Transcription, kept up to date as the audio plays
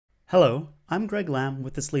Hello, I'm Greg Lamb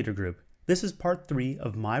with the Sleeter Group. This is part 3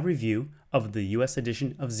 of my review of the US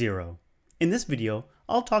edition of Xero. In this video,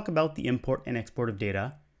 I'll talk about the import and export of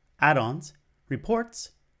data, add-ons,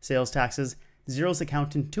 reports, sales taxes, Xero's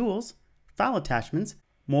accountant tools, file attachments,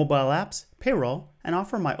 mobile apps, payroll, and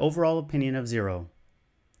offer my overall opinion of Xero.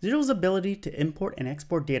 Xero's ability to import and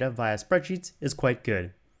export data via spreadsheets is quite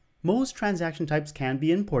good. Most transaction types can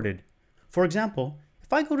be imported. For example,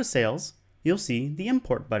 if I go to sales, you'll see the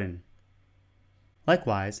import button.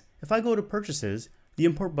 Likewise, if I go to purchases, the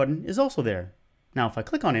import button is also there. Now if I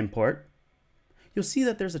click on import, you'll see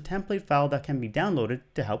that there's a template file that can be downloaded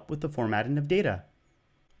to help with the formatting of data.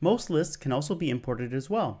 Most lists can also be imported as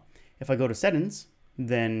well. If I go to settings,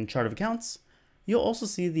 then chart of accounts, you'll also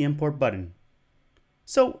see the import button.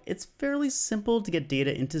 So it's fairly simple to get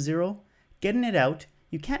data into Xero. Getting it out,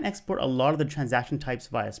 you can't export a lot of the transaction types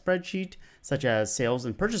via spreadsheet, such as sales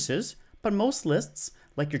and purchases, but most lists,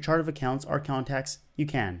 like your chart of accounts or contacts, you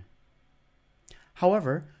can.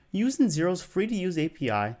 However, using Xero's free-to-use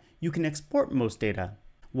API, you can export most data.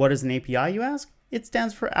 What is an API, you ask? It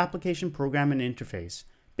stands for Application Programming Interface.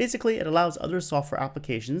 Basically, it allows other software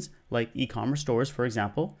applications, like e-commerce stores for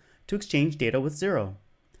example, to exchange data with Xero.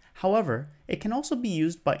 However, it can also be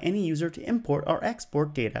used by any user to import or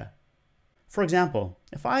export data. For example,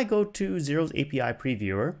 if I go to Xero's API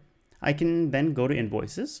previewer, I can then go to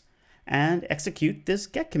Invoices and execute this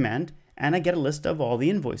get command, and I get a list of all the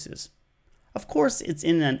invoices. Of course, it's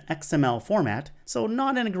in an XML format, so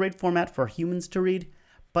not in a great format for humans to read,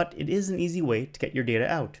 but it is an easy way to get your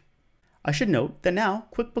data out. I should note that now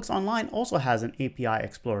QuickBooks Online also has an API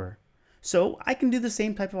Explorer. So I can do the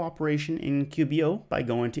same type of operation in QBO by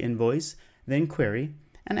going to Invoice, then Query,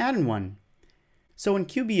 and adding one. So in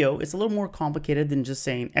QBO, it's a little more complicated than just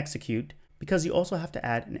saying execute, because you also have to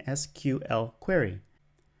add an SQL query.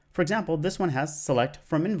 For example, this one has select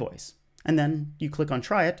from invoice, and then you click on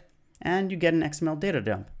try it, and you get an XML data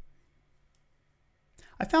dump.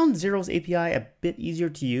 I found Xero's API a bit easier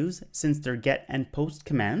to use since their get and post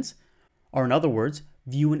commands, or in other words,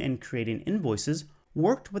 viewing and creating invoices,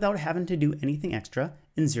 worked without having to do anything extra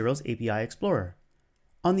in Xero's API Explorer.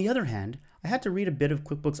 On the other hand, I had to read a bit of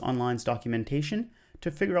QuickBooks Online's documentation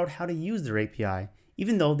to figure out how to use their API,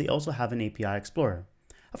 even though they also have an API Explorer.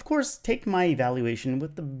 Of course, take my evaluation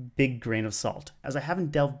with a big grain of salt, as I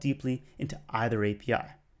haven't delved deeply into either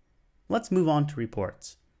API. Let's move on to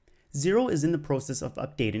reports. Xero is in the process of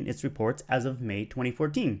updating its reports as of May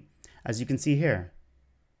 2014, as you can see here.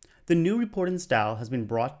 The new reporting style has been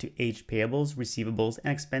brought to aged payables, receivables,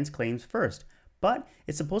 and expense claims first, but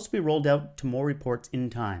it's supposed to be rolled out to more reports in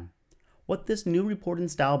time. What this new reporting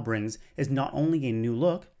style brings is not only a new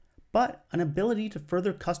look, but an ability to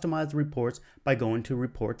further customize the reports by going to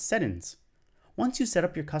Report Settings. Once you set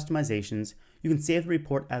up your customizations, you can save the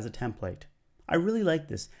report as a template. I really like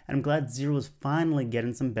this, and I'm glad Xero is finally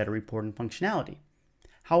getting some better reporting functionality.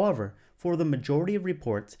 However, for the majority of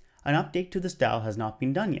reports, an update to the style has not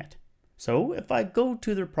been done yet. So if I go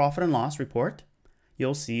to the profit and loss report,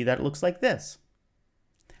 you'll see that it looks like this.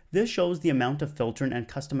 This shows the amount of filtering and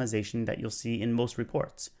customization that you'll see in most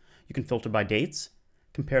reports. You can filter by dates,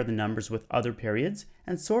 compare the numbers with other periods,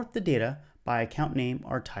 and sort the data by account name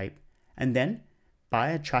or type, and then by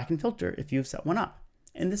a track and filter if you've set one up.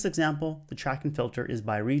 In this example, the track and filter is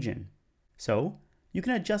by region. So you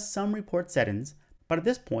can adjust some report settings, but at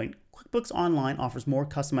this point, QuickBooks Online offers more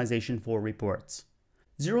customization for reports.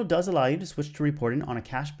 Xero does allow you to switch to reporting on a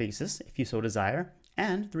cash basis if you so desire,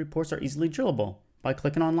 and the reports are easily drillable by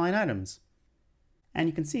clicking on line items. And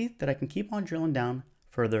you can see that I can keep on drilling down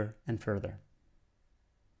further and further.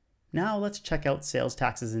 Now let's check out sales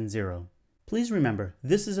taxes in Xero. Please remember,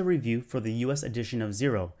 this is a review for the US edition of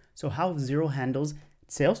Xero, so how Xero handles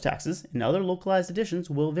sales taxes in other localized editions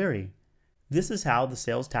will vary. This is how the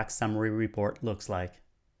sales tax summary report looks like.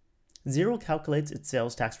 Xero calculates its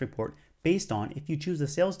sales tax report based on if you choose the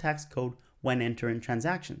sales tax code when entering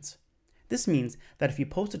transactions. This means that if you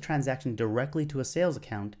post a transaction directly to a sales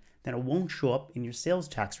account, then it won't show up in your sales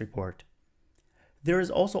tax report. There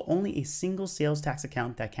is also only a single sales tax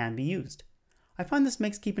account that can be used. I find this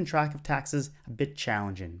makes keeping track of taxes a bit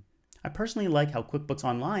challenging. I personally like how QuickBooks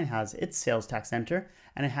Online has its sales tax center,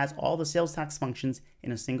 and it has all the sales tax functions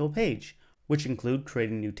in a single page, which include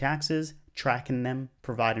creating new taxes, tracking them,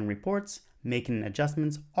 providing reports, making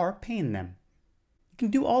adjustments, or paying them. You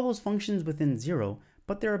can do all those functions within Xero,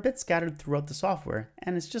 but they're a bit scattered throughout the software,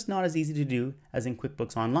 and it's just not as easy to do as in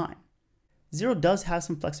QuickBooks Online. Xero does have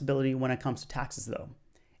some flexibility when it comes to taxes though.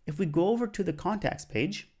 If we go over to the contacts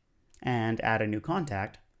page and add a new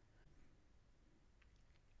contact,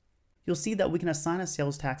 you'll see that we can assign a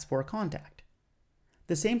sales tax for a contact.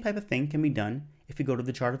 The same type of thing can be done if you go to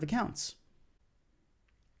the chart of accounts,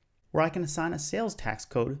 where I can assign a sales tax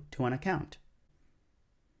code to an account.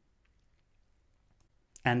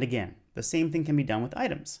 And again, the same thing can be done with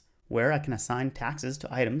items, where I can assign taxes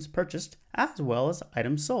to items purchased as well as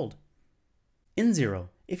items sold. In Xero,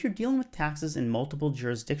 if you're dealing with taxes in multiple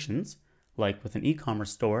jurisdictions, like with an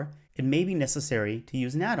e-commerce store, it may be necessary to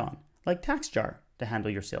use an add-on, like TaxJar, to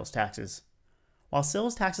handle your sales taxes. While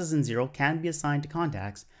sales taxes in Xero can be assigned to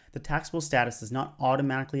contacts, the taxable status is not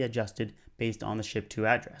automatically adjusted based on the ship-to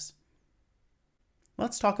address.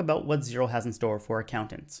 Let's talk about what Xero has in store for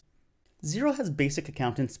accountants. Xero has basic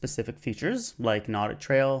accountant-specific features like an audit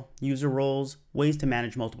trail, user roles, ways to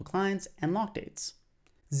manage multiple clients, and lock dates.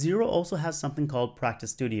 Xero also has something called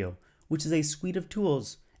Practice Studio, which is a suite of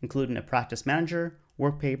tools, including a practice manager,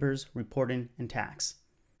 work papers, reporting, and tax.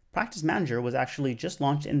 Practice Manager was actually just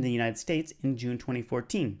launched in the United States in June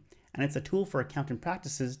 2014, and it's a tool for accountant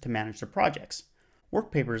practices to manage their projects.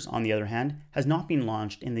 Work Papers, on the other hand, has not been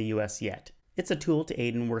launched in the US yet. It's a tool to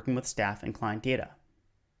aid in working with staff and client data.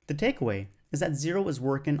 The takeaway is that Xero is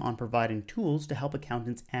working on providing tools to help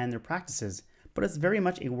accountants and their practices, but it's very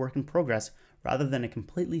much a work in progress rather than a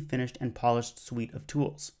completely finished and polished suite of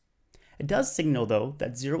tools. It does signal, though,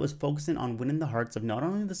 that Xero is focusing on winning the hearts of not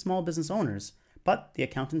only the small business owners, but the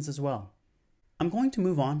accountants as well. I'm going to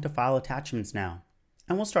move on to file attachments now,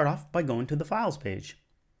 and we'll start off by going to the Files page.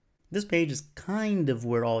 This page is kind of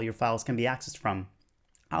where all your files can be accessed from.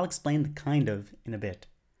 I'll explain the kind of in a bit.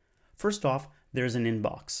 First off, there's an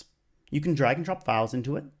inbox. You can drag and drop files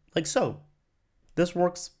into it, like so. This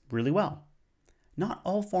works really well. Not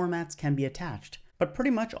all formats can be attached, but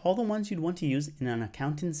pretty much all the ones you'd want to use in an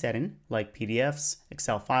accounting setting, like PDFs,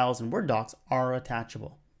 Excel files, and Word docs, are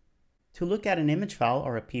attachable. To look at an image file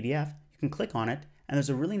or a PDF, you can click on it, and there's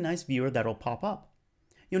a really nice viewer that'll pop up.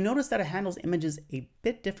 You'll notice that it handles images a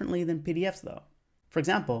bit differently than PDFs though. For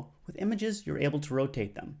example, with images, you're able to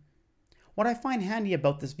rotate them. What I find handy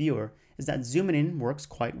about this viewer is that zooming in works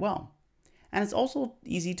quite well. And it's also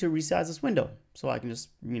easy to resize this window. So I can just,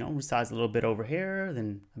 resize a little bit over here,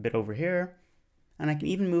 then a bit over here, and I can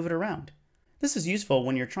even move it around. This is useful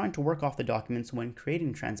when you're trying to work off the documents when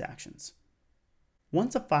creating transactions.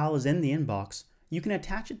 Once a file is in the inbox, you can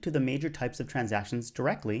attach it to the major types of transactions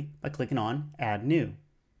directly by clicking on Add New.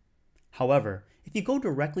 However, if you go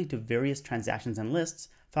directly to various transactions and lists,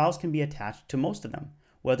 files can be attached to most of them,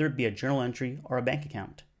 whether it be a journal entry or a bank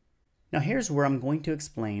account. Now here's where I'm going to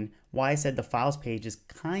explain why I said the Files page is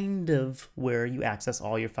kind of where you access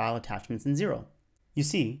all your file attachments in Xero. You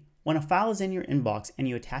see, when a file is in your inbox and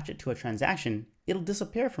you attach it to a transaction, it'll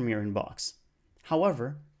disappear from your inbox.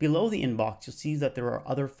 However, below the inbox, you'll see that there are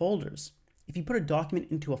other folders. If you put a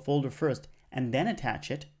document into a folder first and then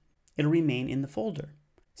attach it, it'll remain in the folder.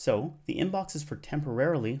 So the inbox is for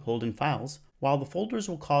temporarily holding files, while the folders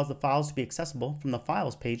will cause the files to be accessible from the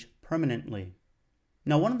Files page permanently.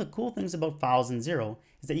 Now, one of the cool things about files in Xero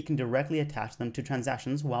is that you can directly attach them to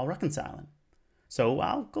transactions while reconciling. So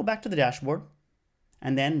I'll go back to the dashboard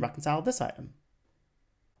and then reconcile this item.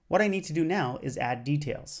 What I need to do now is add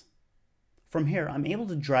details. From here, I'm able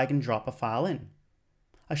to drag and drop a file in.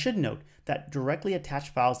 I should note that directly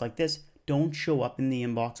attached files like this don't show up in the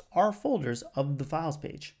inbox or folders of the Files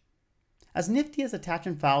page. As nifty as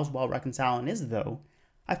attaching files while reconciling is though,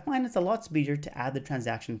 I find it's a lot speedier to add the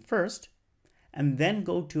transaction first and then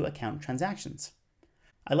go to Account Transactions.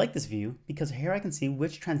 I like this view because here I can see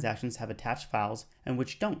which transactions have attached files and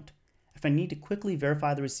which don't. If I need to quickly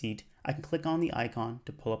verify the receipt, I can click on the icon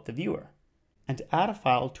to pull up the viewer. And to add a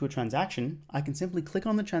file to a transaction, I can simply click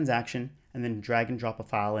on the transaction and then drag and drop a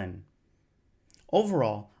file in.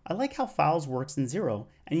 Overall, I like how Files works in Xero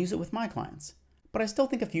and use it with my clients, but I still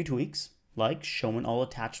think a few tweaks, like showing all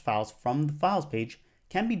attached files from the Files page,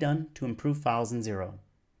 can be done to improve files in Xero.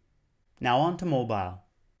 Now on to mobile.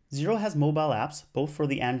 Xero has mobile apps both for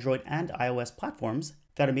the Android and iOS platforms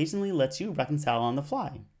that amazingly lets you reconcile on the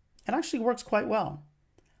fly. It actually works quite well.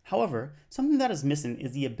 However, something that is missing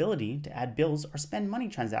is the ability to add bills or spend money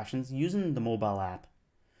transactions using the mobile app.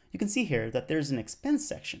 You can see here that there's an expense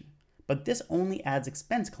section, but this only adds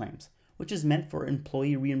expense claims, which is meant for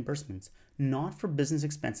employee reimbursements, not for business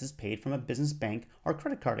expenses paid from a business bank or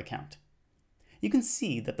credit card account. You can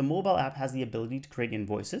see that the mobile app has the ability to create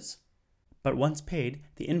invoices, but once paid,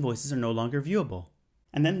 the invoices are no longer viewable.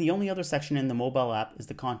 And then the only other section in the mobile app is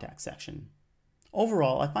the contact section.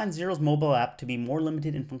 Overall, I find Xero's mobile app to be more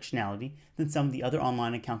limited in functionality than some of the other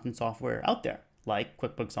online accounting software out there, like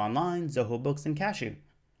QuickBooks Online, Zoho Books, and Cashew.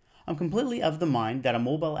 I'm completely of the mind that a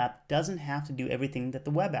mobile app doesn't have to do everything that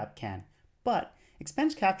the web app can, but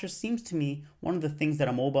expense capture seems to me one of the things that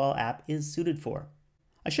a mobile app is suited for.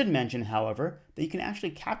 I should mention, however, that you can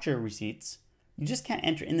actually capture receipts. You just can't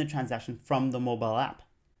enter in the transaction from the mobile app.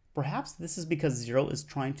 Perhaps this is because Xero is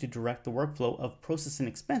trying to direct the workflow of processing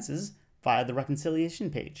expenses via the reconciliation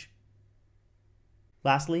page.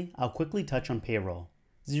 Lastly, I'll quickly touch on payroll.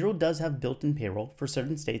 Xero does have built-in payroll for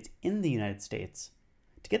certain states in the United States.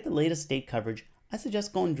 To get the latest state coverage, I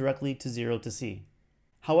suggest going directly to Xero to see.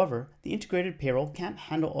 However, the integrated payroll can't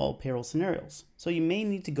handle all payroll scenarios, so you may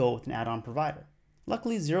need to go with an add-on provider.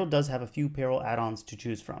 Luckily, Xero does have a few payroll add-ons to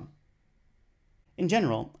choose from. In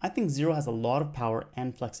general, I think Xero has a lot of power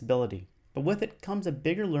and flexibility, but with it comes a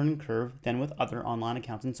bigger learning curve than with other online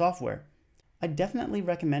accounting software. I definitely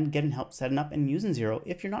recommend getting help setting up and using Xero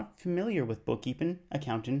if you're not familiar with bookkeeping,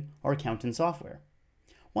 accounting, or accounting software.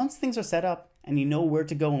 Once things are set up and you know where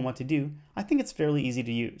to go and what to do, I think it's fairly easy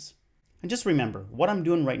to use. And just remember, what I'm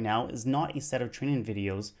doing right now is not a set of training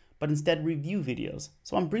videos, but instead review videos,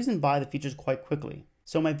 so I'm breezing by the features quite quickly.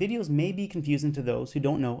 So my videos may be confusing to those who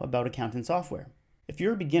don't know about accounting software. If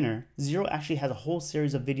you're a beginner, Xero actually has a whole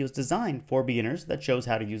series of videos designed for beginners that shows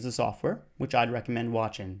how to use the software, which I'd recommend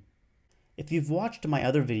watching. If you've watched my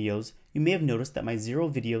other videos, you may have noticed that my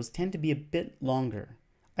Xero videos tend to be a bit longer.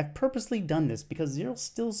 I've purposely done this because Xero is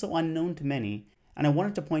still so unknown to many, and I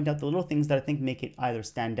wanted to point out the little things that I think make it either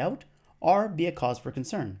stand out or be a cause for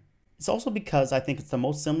concern. It's also because I think it's the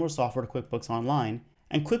most similar software to QuickBooks Online,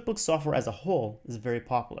 and QuickBooks software as a whole is very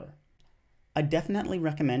popular. I definitely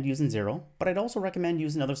recommend using Xero, but I'd also recommend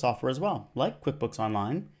using other software as well, like QuickBooks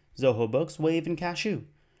Online, Zoho Books, Wave, and Cashew.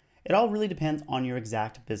 It all really depends on your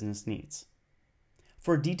exact business needs.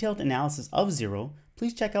 For a detailed analysis of Xero,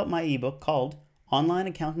 please check out my ebook called Online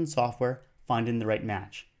Accounting Software, Finding the Right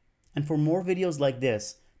Match. And for more videos like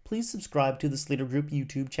this, please subscribe to the Sleeter Group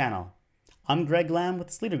YouTube channel. I'm Greg Lamb with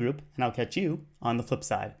the Sleeter Group, and I'll catch you on the flip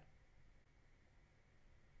side.